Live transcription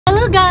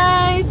Hello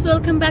guys,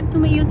 welcome back to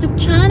my YouTube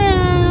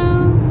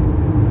channel.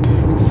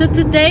 So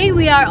today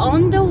we are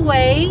on the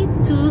way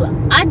to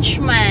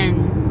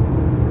Ajman.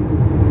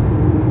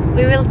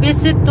 We will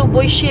visit to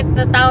bullshit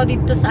na tao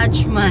dito sa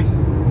Ajman.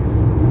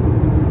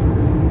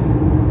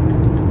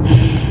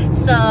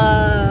 So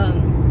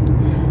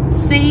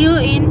see you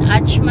in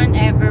Ajman,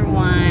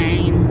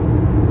 everyone.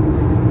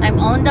 I'm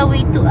on the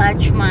way to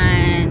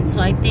Ajman,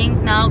 so I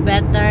think now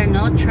better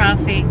no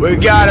traffic. We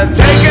gotta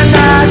take a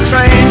night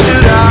train to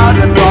the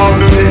underworld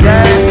city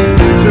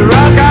to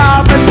rock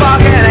out this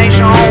fucking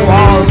ancient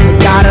walls. We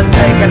gotta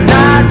take a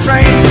night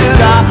train to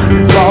the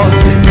underworld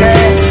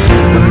city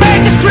to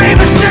make us dream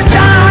us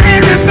down in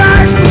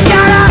reverse. We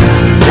gotta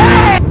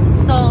take.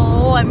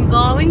 So I'm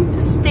going to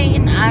stay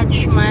in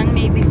Ajman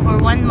maybe for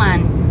 1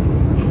 month.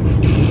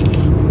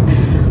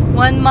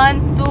 1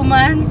 month, 2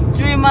 months,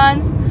 3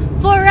 months,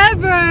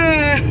 forever.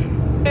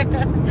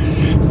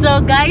 So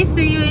guys,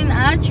 see you in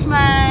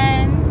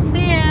Ajman.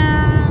 See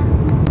ya.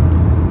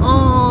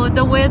 Oh,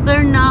 the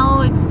weather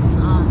now, it's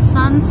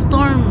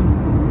sunstorm.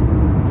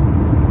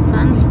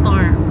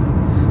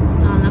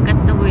 So look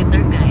at the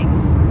weather,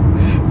 guys.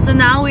 So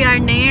now we are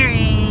near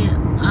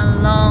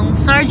along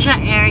Sharjah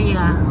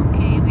area.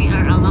 Okay, we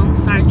are along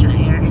Sharjah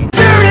area.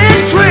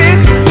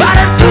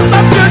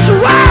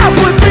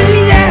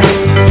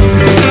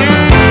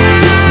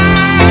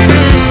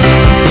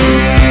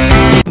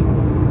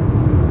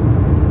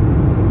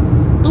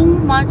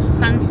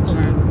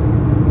 Sunstorm.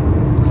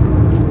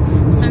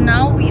 So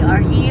now we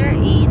are here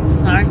in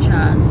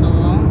Sharjah. So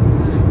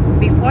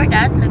before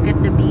that, look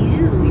at the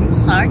view in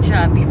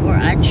Sharjah before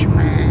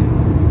Ajman.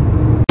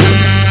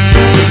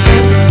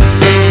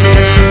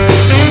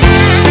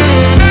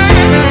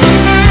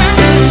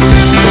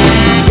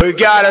 We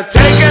gotta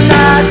take a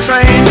night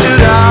train to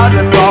the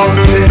underworld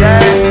city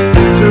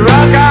to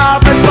rock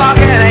out this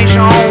fucking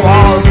ancient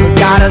walls. We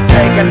gotta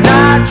take a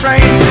night train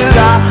to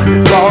the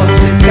underworld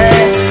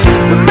city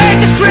to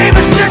make us dream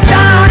us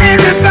down in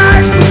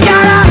reverse. We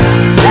gotta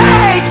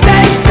take.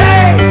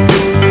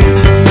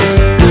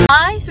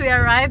 Guys, we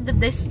arrived at the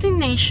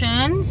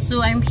destination.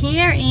 So I'm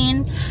here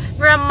in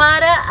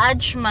Ramada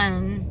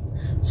Ajman.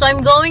 So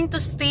I'm going to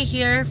stay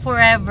here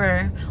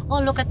forever.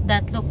 Oh, look at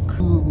that, look.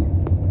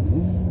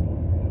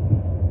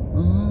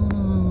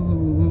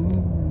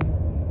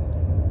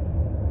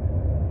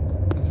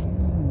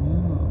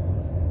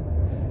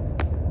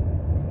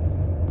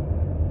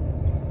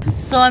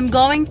 So I'm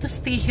going to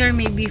stay here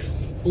maybe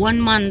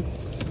 1 month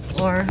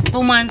or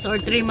 2 months or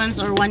 3 months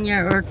or 1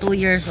 year or 2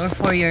 years or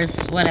 4 years,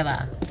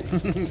 whatever.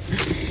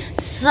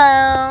 So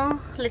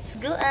let's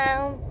go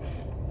out.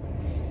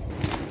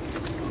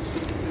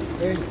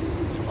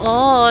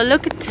 Oh,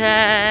 look at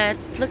that.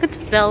 Look at the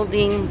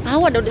building.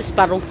 How do this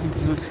parang?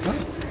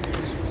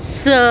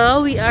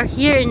 So we are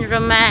here in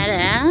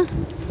Ramada.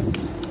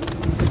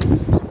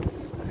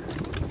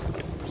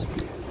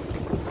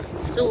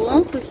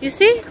 So you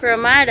see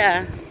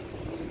Ramada.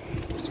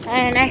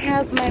 And I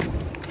have my,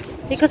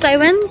 because I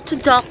went to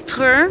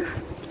doctor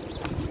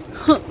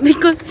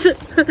because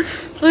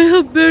I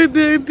have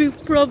very big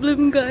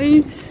problem,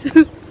 guys.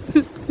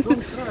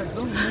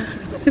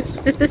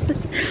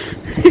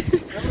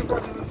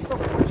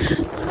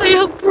 I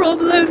have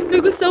problem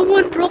because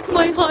someone broke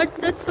my heart.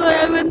 That's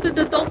why I went to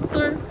the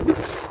doctor.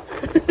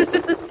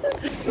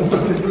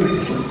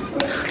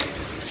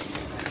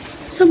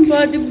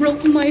 Somebody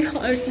broke my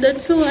heart.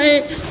 That's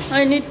why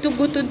I need to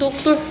go to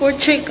doctor for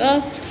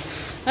checkup.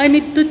 I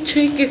need to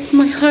check if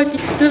my heart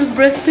is still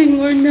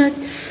breathing or not.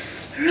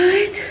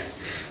 Right?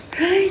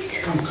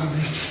 I'm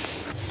coming.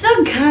 So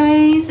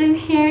guys, I'm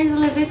here in a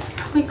little bit.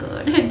 Oh my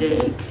god,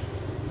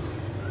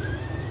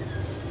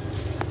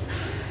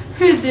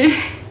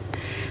 headache.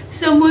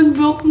 Someone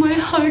broke my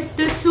heart.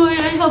 That's why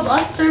I have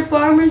Aster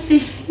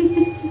Pharmacy.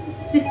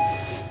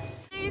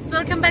 Guys,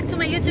 welcome back to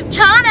my YouTube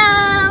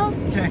channel.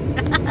 Sorry.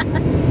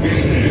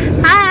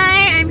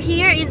 Hi, I'm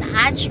here in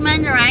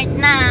Ajman right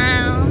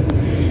now.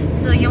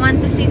 So you want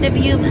to see the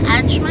view of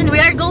Ajman? We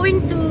are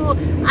going to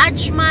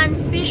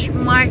Ajman Fish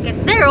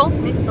Market. There, oh,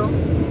 misto.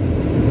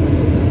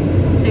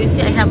 So you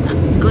see, I have a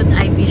good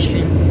eye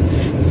vision.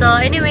 So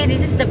anyway,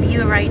 this is the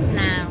view right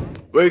now.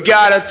 We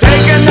gotta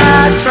take a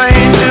night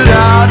train to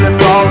the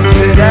underworld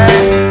city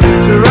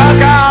to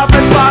rock out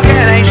this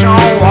fucking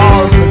ancient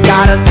walls. We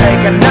gotta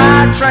take a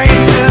night train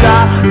to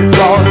the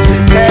underworld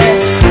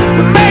city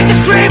to make us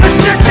dream us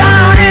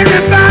down in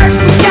reverse.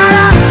 We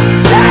gotta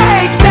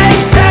take.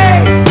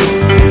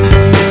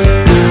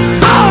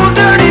 Oh,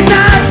 dirty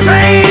night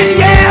train,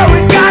 yeah,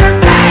 we gotta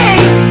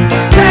take.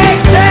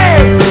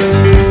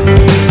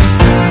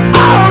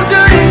 Oh,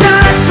 dirty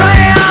night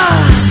train.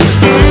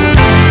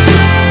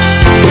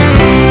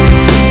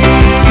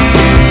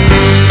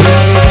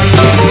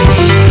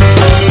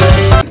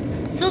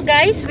 So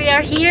guys, we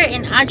are here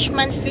in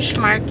Ajman Fish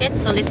Market.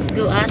 So let's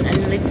go out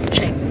and let's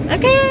check.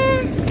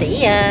 Okay,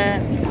 see ya.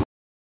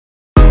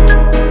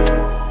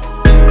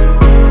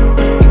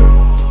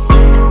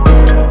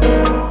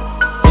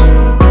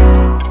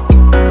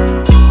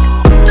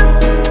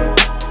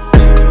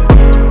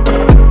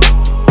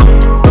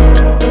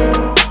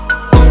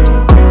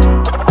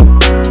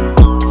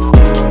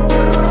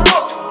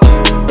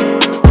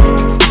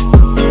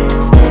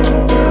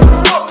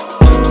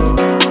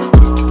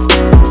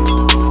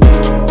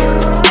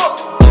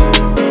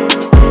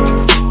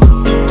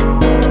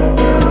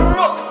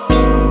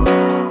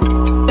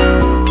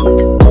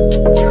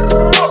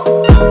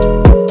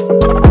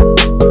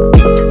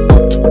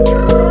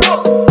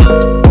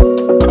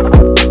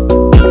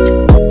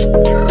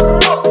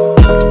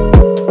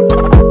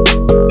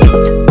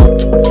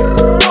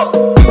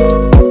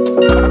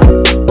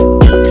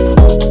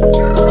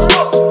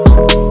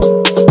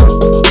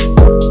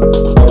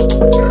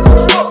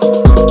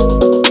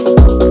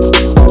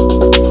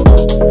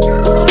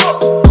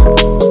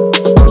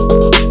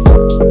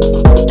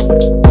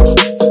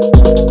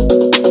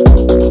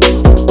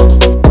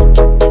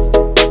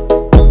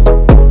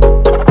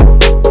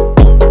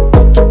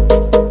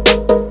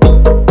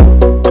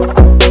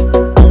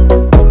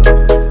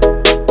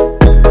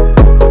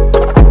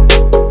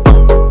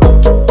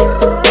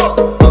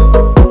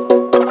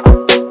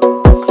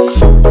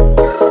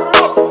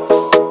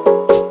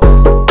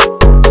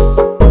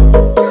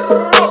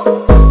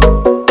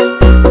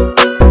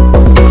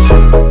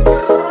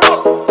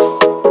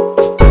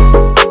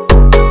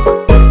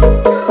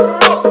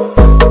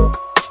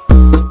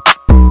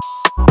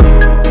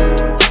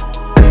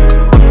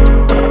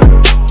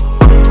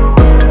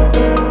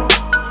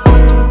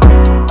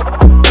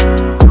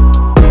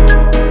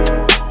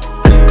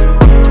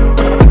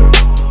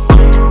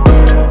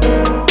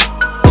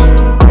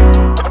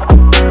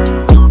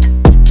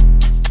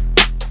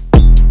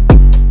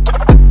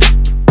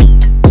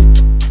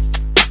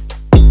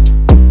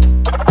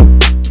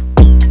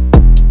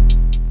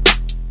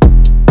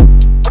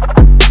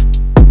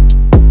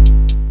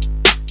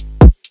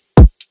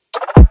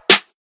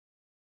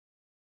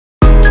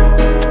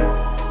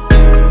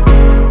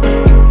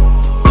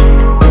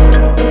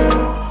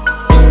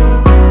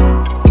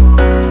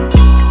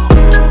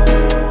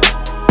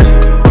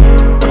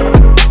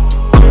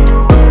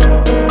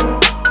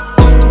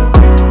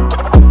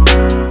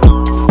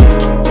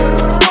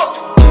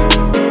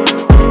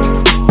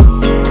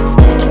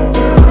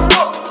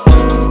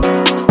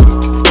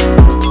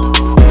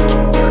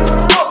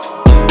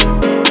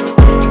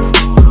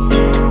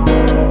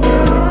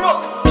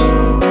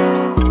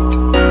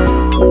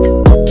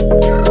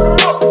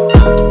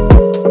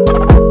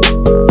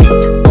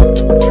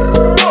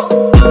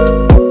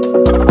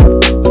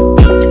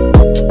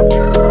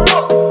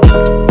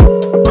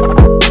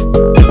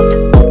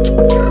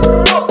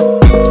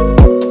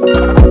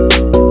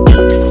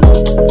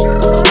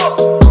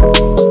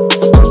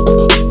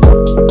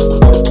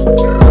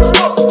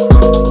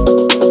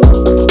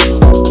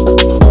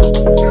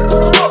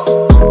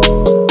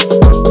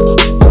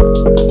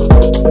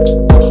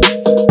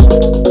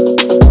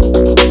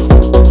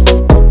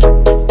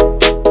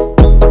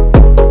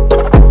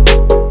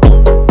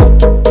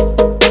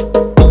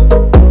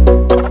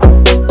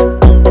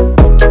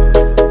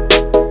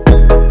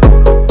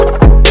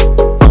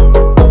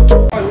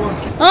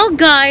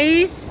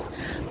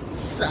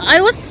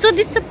 I was so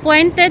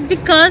disappointed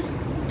because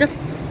the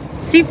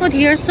seafood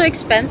here is so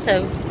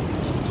expensive.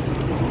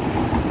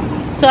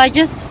 So I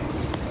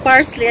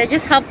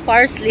just have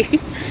parsley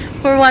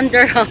for 1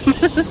 dirham.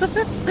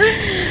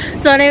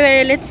 So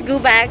anyway, let's go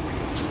back.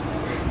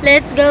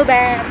 Let's go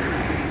back.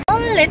 Oh,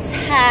 let's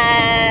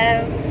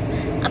have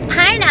a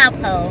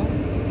pineapple.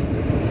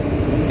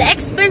 The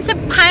expensive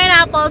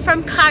pineapple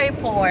from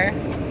Carrefour.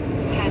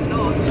 Head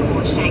north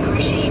towards Sheikh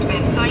Rashid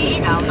bin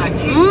Zayed Al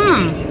Maktoum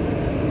Street.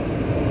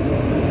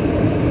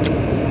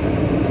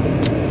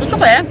 Gusto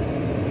ko eh.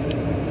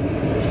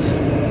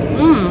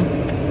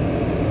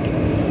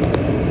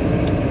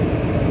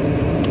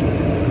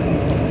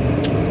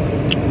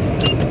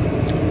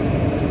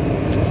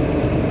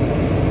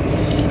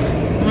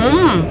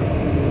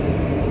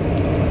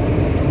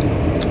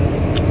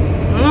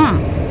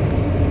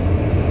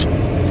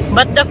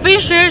 But the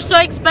fish here is so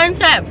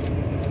expensive.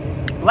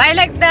 Why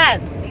like that?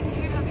 In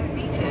 200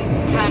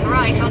 meters, turn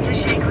right onto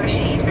Sheikh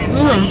Rashid bin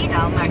Zayed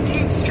Al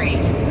Maktoum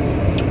Street.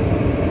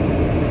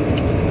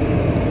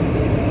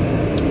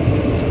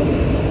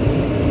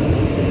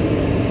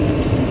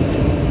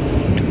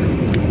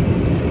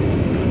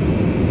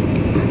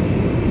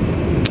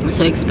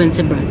 So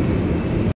expensive, right?